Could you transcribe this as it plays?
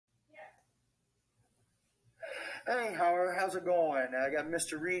Hey, Howard, how's it going? I got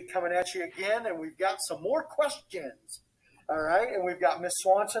Mr. Reed coming at you again, and we've got some more questions. All right, and we've got Miss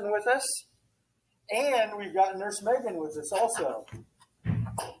Swanson with us, and we've got Nurse Meghan with us also.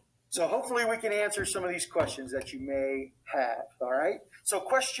 So hopefully we can answer some of these questions that you may have. All right, so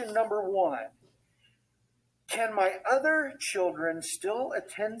question number one. Can my other children still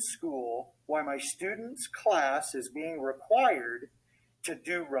attend school while my student's class is being required to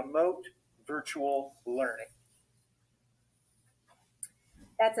do remote virtual learning?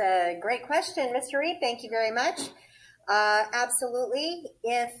 That's a great question, Mr. Reed. Thank you very much. Absolutely.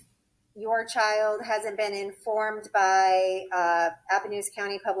 If your child hasn't been informed by Appanoose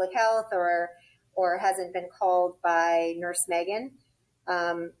County Public Health or hasn't been called by Nurse Meghan,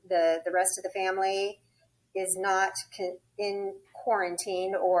 the rest of the family is not in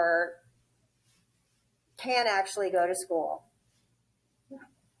quarantine or can actually go to school.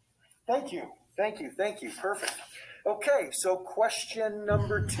 Thank you. Perfect. Okay, so question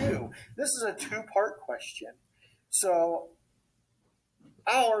number two. This is a two-part question. So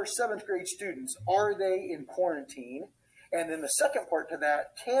our seventh grade students, are they in quarantine? And then the second part to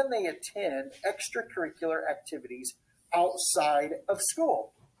that, can they attend extracurricular activities outside of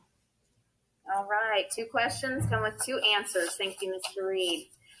school? All right, two questions come with two answers. Thank you, Mr. Reed.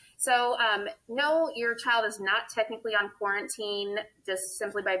 So no, your child is not technically on quarantine just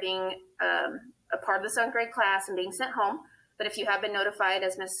simply by being a part of the seventh grade class and being sent home. But if you have been notified,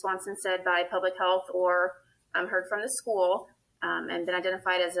 as Ms. Swanson said, by public health or heard from the school and been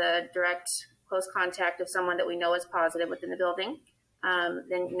identified as a direct close contact of someone that we know is positive within the building,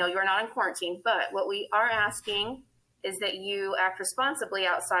 then no, you're not on quarantine. But what we are asking is that you act responsibly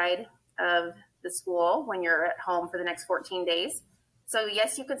outside of the school when you're at home for the next 14 days. So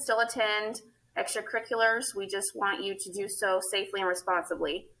yes, you can still attend extracurriculars. We just want you to do so safely and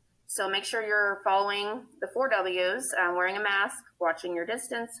responsibly. So make sure you're following the 4 W's, wearing a mask, watching your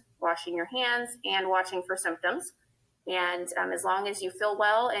distance, washing your hands, and watching for symptoms. And as long as you feel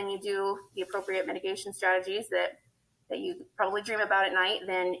well and you do the appropriate mitigation strategies that you probably dream about at night,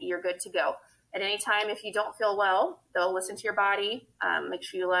 then you're good to go. At any time, if you don't feel well, they'll listen to your body. Make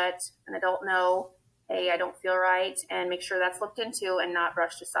sure you let an adult know, hey, I don't feel right, and make sure that's looked into and not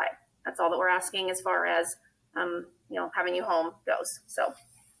brushed aside. That's all that we're asking as far as having you home goes. So.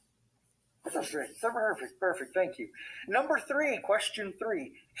 Perfect. Thank you. Number three, question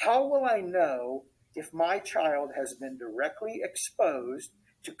three. How will I know if my child has been directly exposed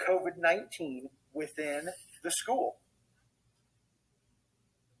to COVID-19 within the school?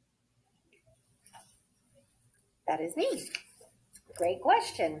 That is me. Great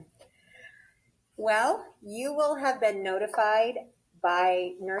question. Well, you will have been notified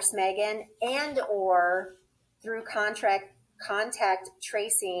by Nurse Meghan and or through contact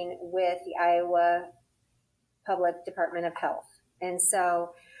tracing with the Iowa Public Department of Health. And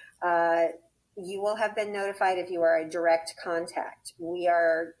so you will have been notified if you are a direct contact. We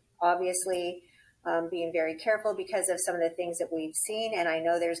are obviously being very careful because of some of the things that we've seen. And I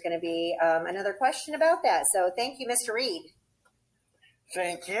know there's going to be another question about that. So thank you, Mr. Reed.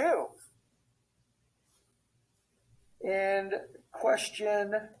 Thank you. And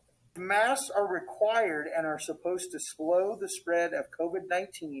question, masks are required and are supposed to slow the spread of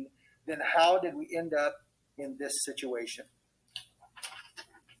COVID-19. Then how did we end up in this situation?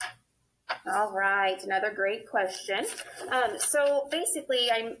 All right, another great question. So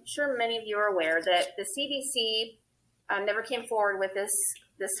basically, I'm sure many of you are aware that the CDC never came forward with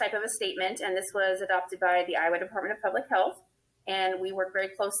this type of a statement, and this was adopted by the Iowa Department of Public Health. And we work very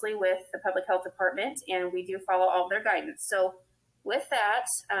closely with the Public Health Department, and we do follow all of their guidance. So with that,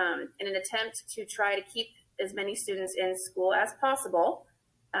 in an attempt to try to keep as many students in school as possible,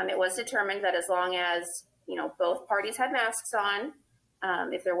 it was determined that as long as both parties had masks on,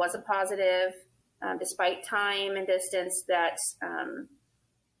 if there was a positive, despite time and distance, that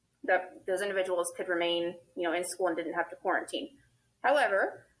those individuals could remain in school and didn't have to quarantine.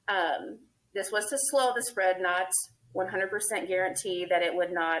 However, this was to slow the spread, not 100% guarantee that it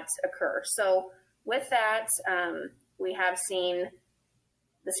would not occur. So with that, we have seen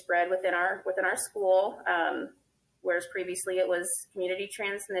the spread within our school, whereas previously it was community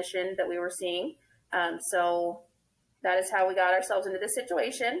transmission that we were seeing. So that is how we got ourselves into this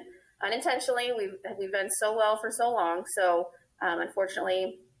situation. Unintentionally, we've been so well for so long. So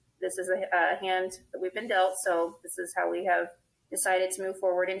unfortunately, this is a hand that we've been dealt. So this is how we have decided to move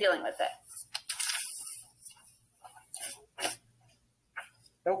forward in dealing with it.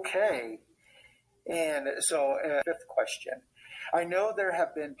 Okay. And so fifth question. I know there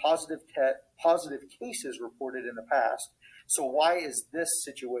have been positive cases reported in the past. So why is this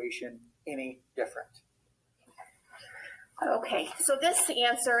situation any different? Okay, so this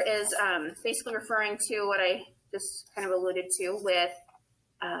answer is basically referring to what I just kind of alluded to with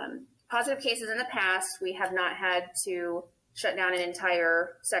positive cases in the past. We have not had to shut down an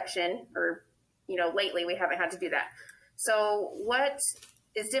entire section, or, lately we haven't had to do that. So what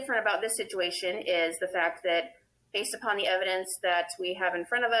is different about this situation is the fact that based upon the evidence that we have in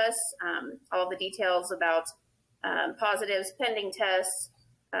front of us, all the details about positives, pending tests,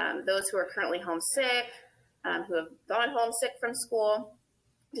 those who are currently homesick, who have gone homesick from school,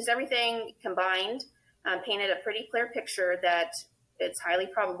 just everything combined painted a pretty clear picture that it's highly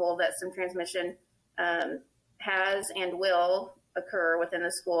probable that some transmission has and will occur within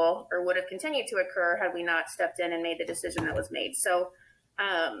the school, or would have continued to occur had we not stepped in and made the decision that was made. So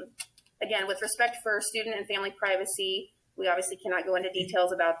again, with respect for student and family privacy, we obviously cannot go into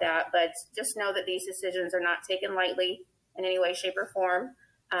details about that, but just know that these decisions are not taken lightly in any way, shape, or form.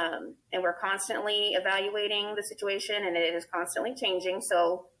 And we're constantly evaluating the situation, and it is constantly changing.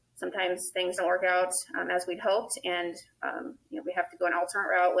 So sometimes things don't work out as we'd hoped, and we have to go an alternate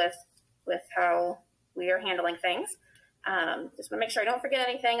route with how we are handling things. Just want to make sure I don't forget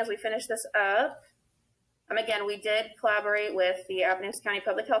anything as we finish this up. Again, we did collaborate with the Appomattox County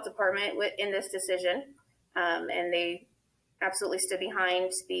Public Health Department in this decision, and they absolutely stood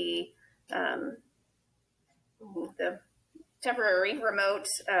behind the temporary remote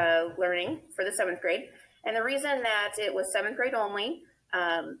learning for the 7th grade. And the reason that it was 7th grade only,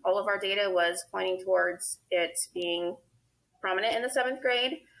 all of our data was pointing towards it being prominent in the 7th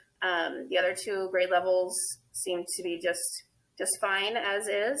grade. The other 2 grade levels seem to be just fine as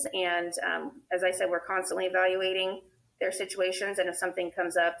is. And as I said, we're constantly evaluating their situations. And if something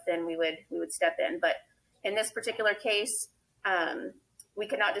comes up, then we would step in. But in this particular case, we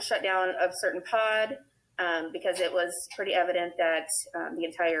could not just shut down a certain pod because it was pretty evident that the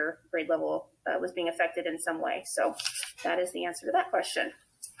entire grade level was being affected in some way. So that is the answer to that question.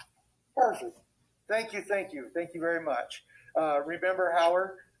 Perfect. Thank you very much. Remember,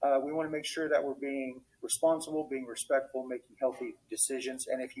 Howard, we want to make sure that we're being responsible, being respectful, making healthy decisions.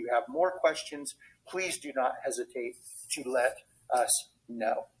 And if you have more questions, please do not hesitate to let us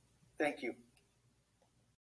know. Thank you.